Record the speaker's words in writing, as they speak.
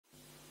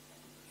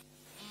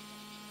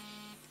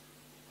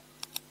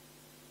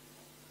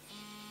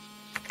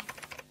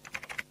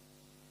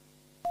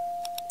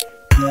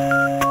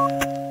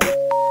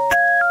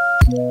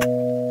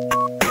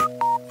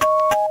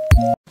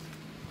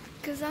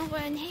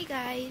Hey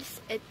guys,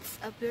 it's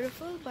a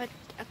beautiful but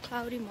a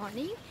cloudy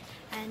morning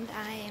and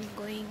I am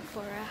going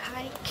for a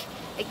hike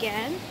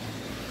again.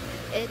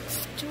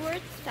 It's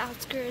towards the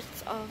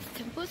outskirts of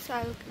Thimphu, so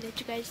I'll let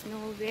you guys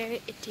know where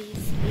it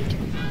is later.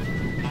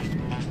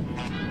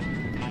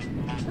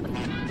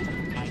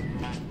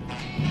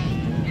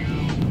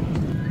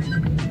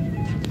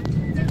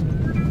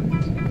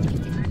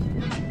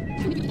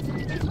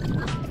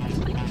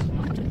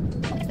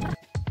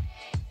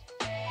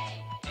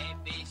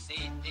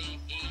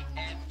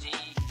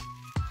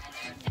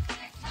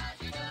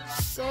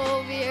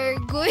 So we're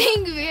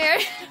going where?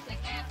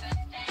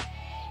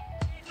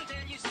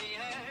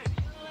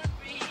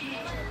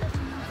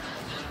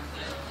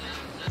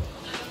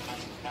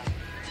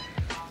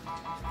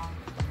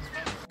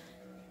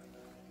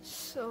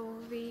 So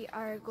we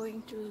are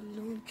going to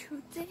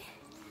Lungchu Tsey.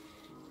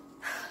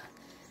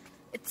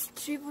 It's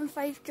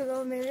 3.5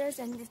 kilometers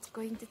and it's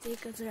going to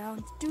take us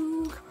around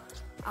 2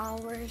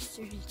 hours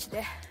to reach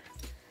there.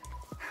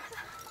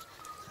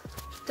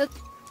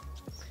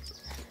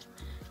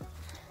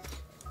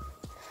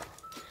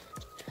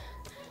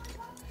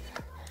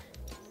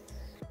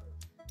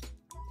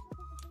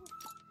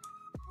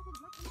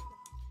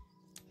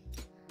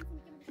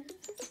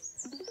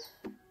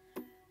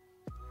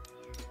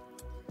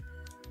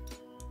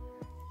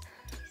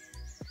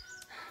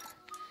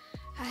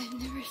 I've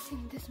never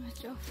seen this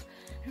much of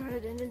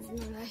rhododendrons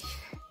in my life.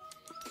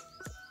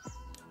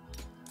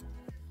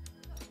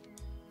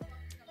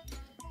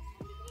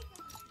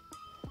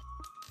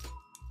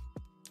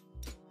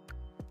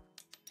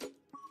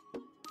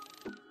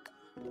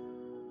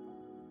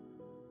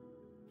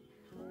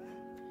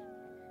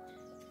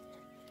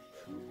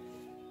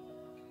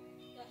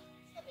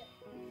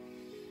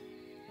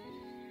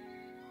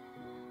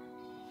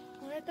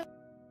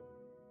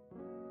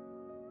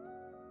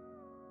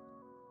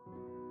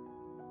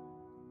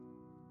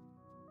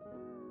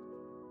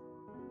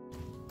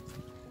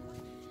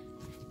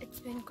 It's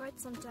been quite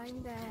some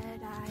time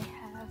that I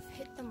have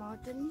hit the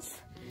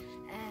mountains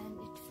and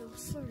it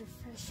feels so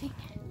refreshing.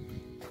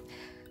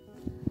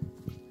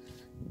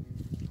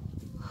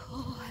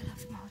 Oh, I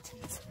love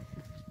mountains.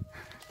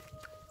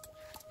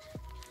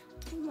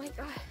 Oh my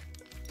god.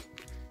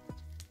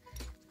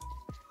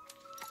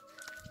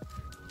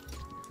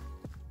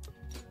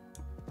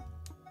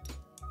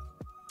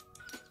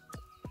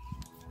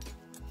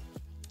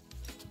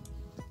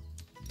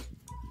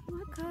 Oh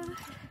my god.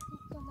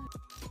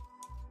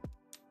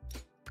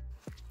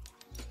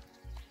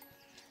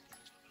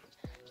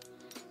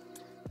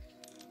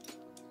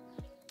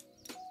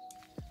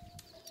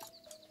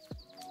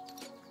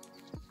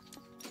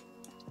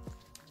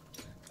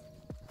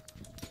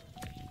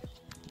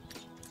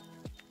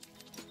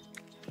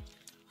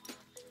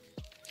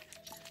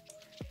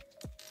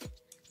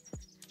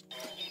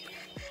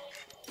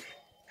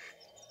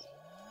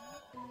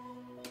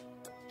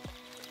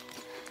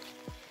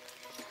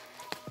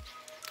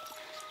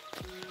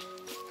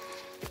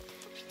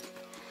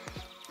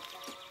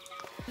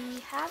 We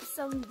have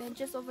some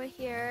benches over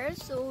here,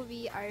 so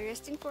we are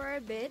resting for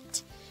a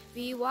bit.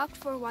 We walked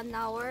for 1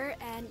 hour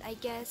and I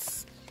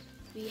guess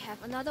we have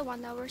another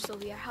 1 hour, so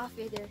we are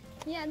halfway there.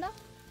 Yeah, no?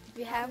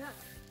 We have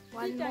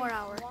 1 more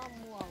hour.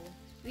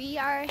 We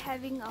are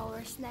having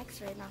our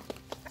snacks right now.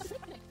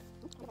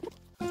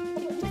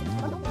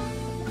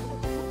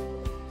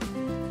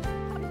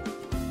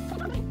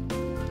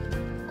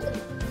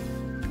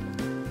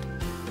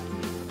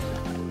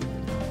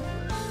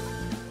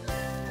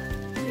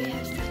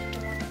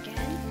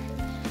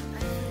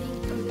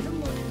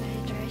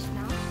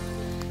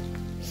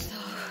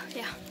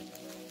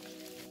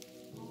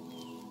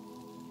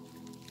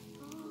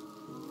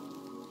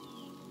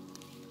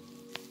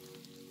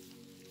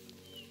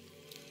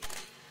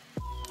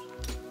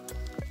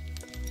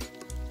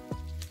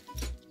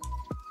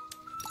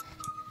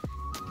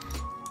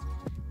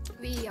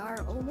 We are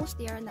almost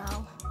there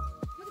now.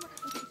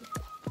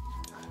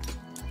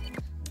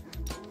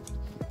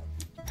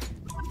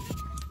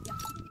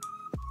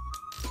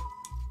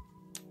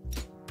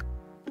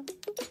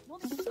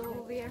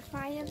 So we are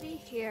finally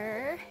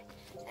here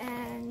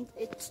and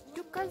it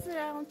took us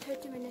around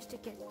 30 minutes to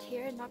get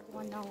here, not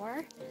 1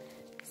 hour.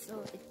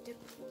 So it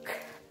took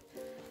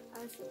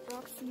us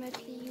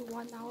approximately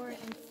 1 hour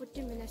and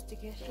 40 minutes to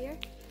get here.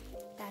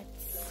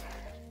 That's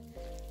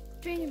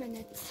 20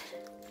 minutes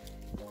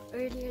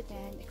earlier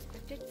than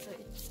expected, so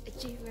it's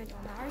achievement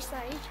on our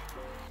side.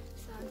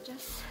 So I'm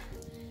just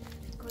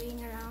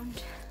going around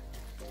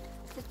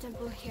the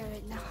temple here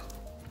right now.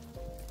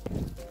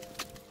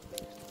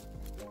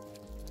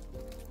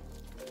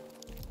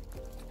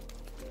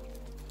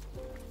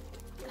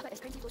 But it's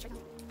currently closed right now.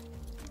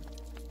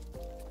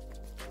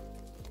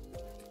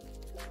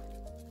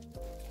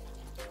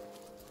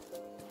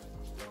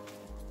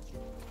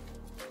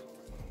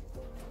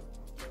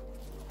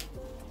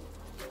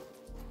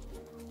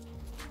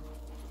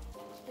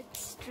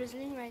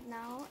 Drizzling right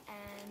now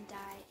and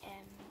I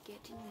am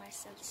getting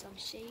myself some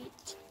shade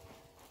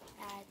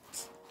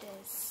at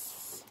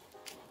this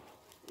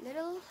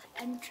little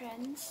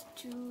entrance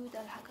to the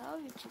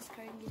Lhaka, which is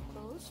currently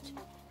closed.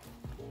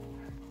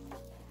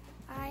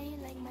 I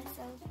like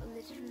myself a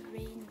little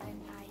rain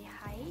when I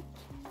hike,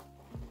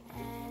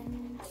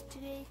 and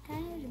today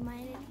kind of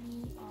reminded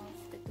me of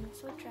the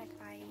Lungchu trek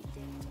I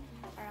did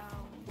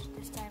around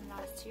this time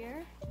last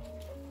year.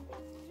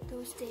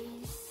 Those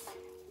days,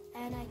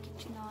 and I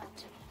kid you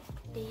not,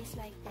 days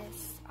like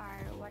this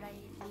are what I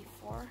live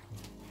for,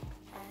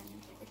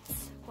 and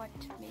it's what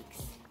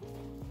makes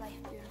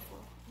life beautiful.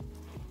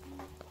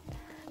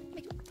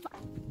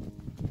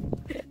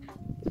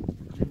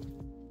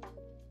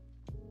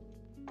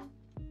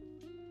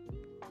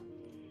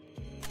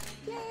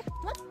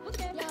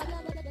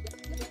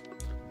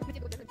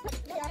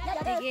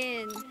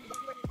 Begin.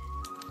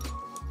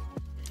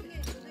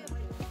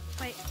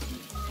 Wait.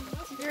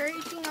 We're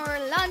eating our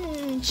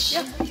lunch.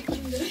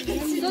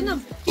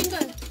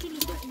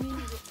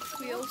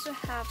 We also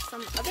have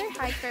some other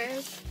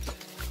hikers.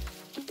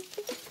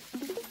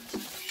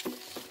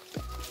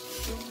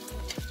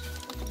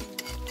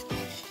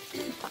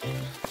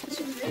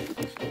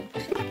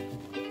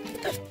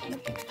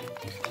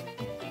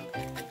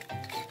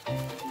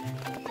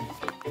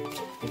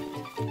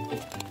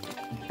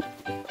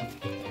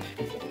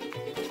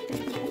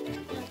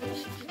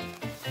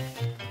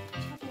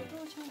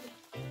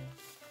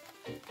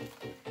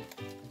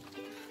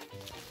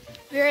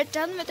 We're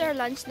done with our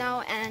lunch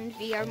now and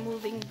we are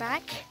moving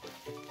back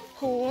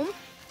home.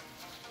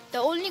 The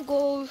only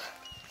goal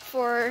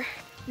for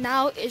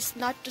now is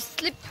not to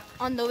slip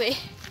on the way.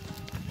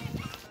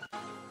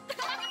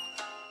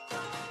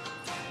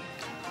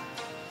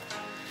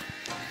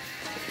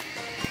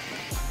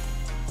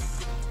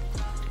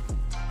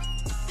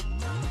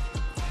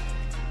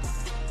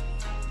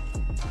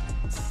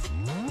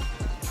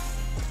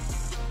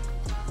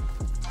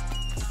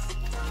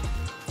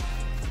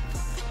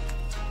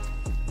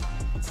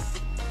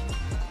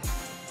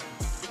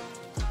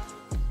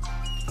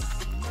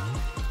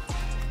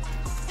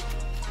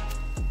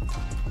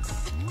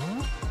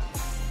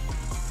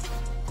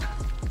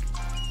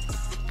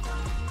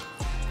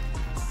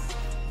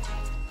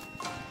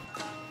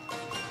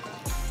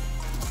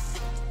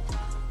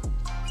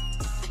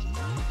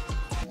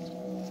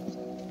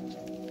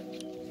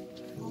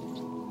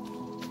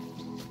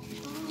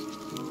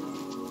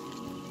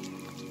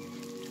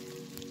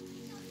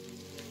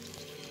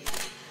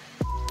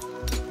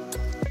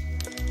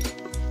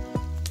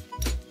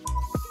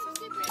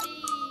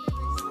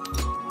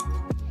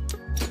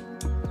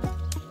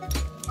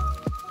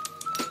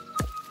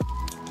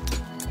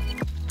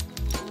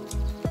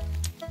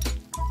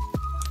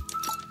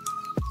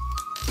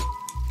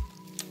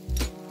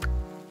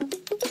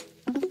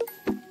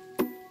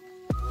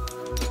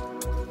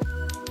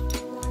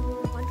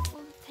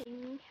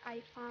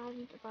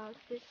 About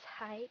this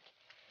hike,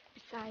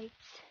 besides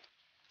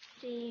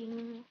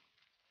seeing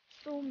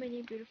so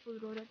many beautiful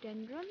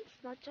rhododendrons,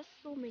 not just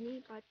so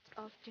many but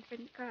of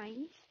different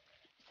kinds,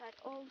 besides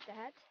all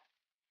that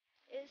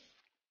is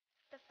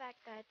the fact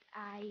that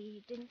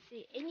I didn't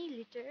see any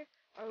litter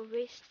or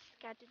waste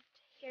scattered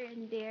here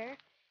and there.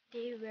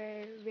 They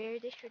were where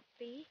they should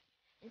be,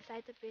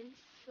 inside the bins.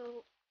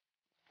 So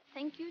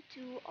thank you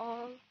to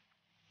all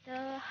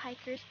the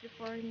hikers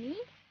before me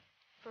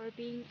for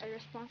being a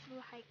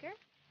responsible hiker,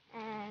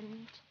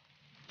 and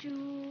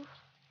to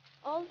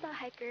all the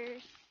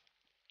hikers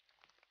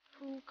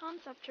who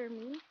comes after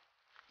me,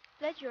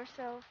 pledge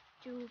yourself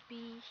to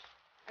be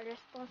a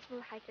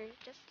responsible hiker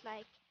just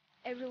like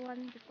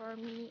everyone before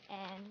me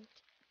and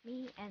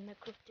the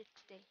group did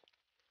today.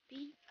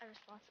 Be a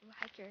responsible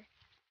hiker.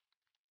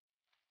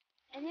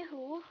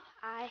 Anywho,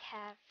 I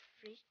have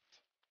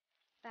reached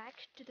back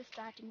to the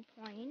starting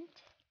point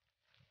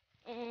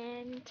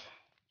and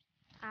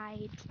I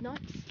did not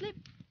slip,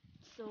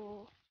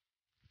 so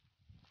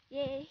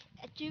yay,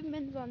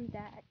 achievements on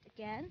that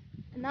again.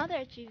 Another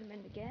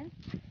achievement again.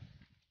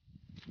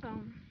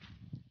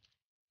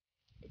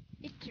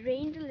 It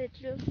rained a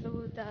little,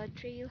 so the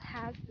trail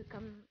has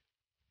become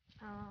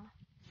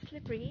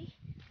slippery.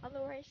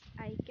 Otherwise,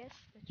 I guess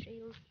the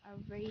trails are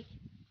very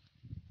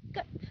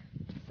good.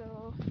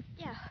 So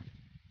yeah,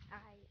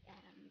 I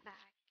am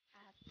back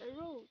at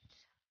the road.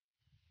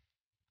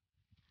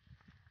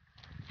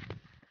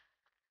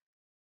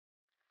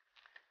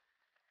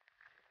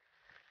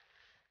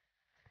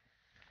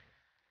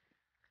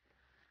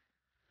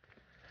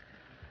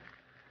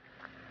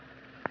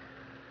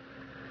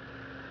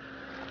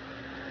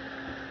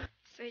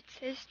 So it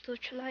says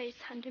Tochula is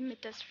 100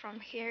 meters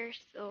from here,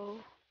 so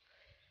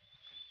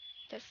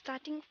the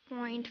starting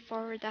point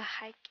for the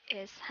hike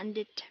is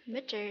 100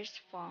 meters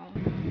from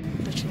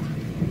Tochula.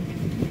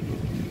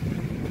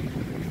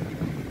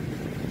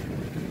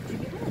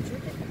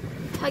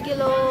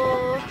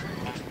 Hagilo.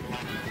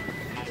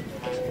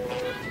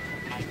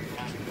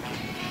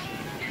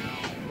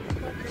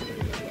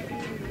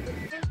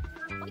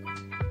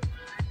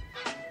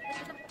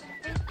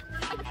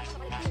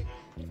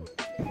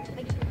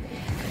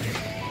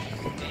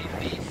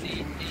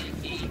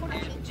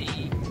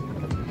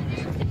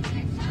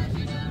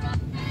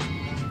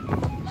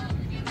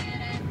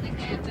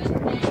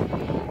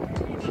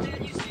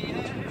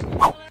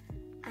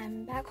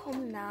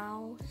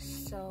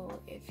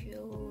 if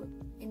you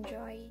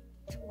enjoyed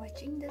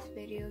watching this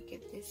video,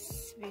 give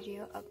this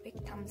video a big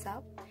thumbs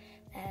up,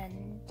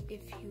 and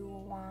if you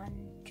want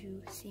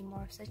to see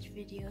more of such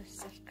videos,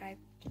 subscribe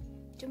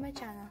to my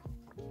channel.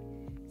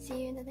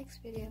 See you in the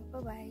next video.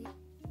 Bye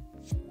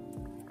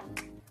bye.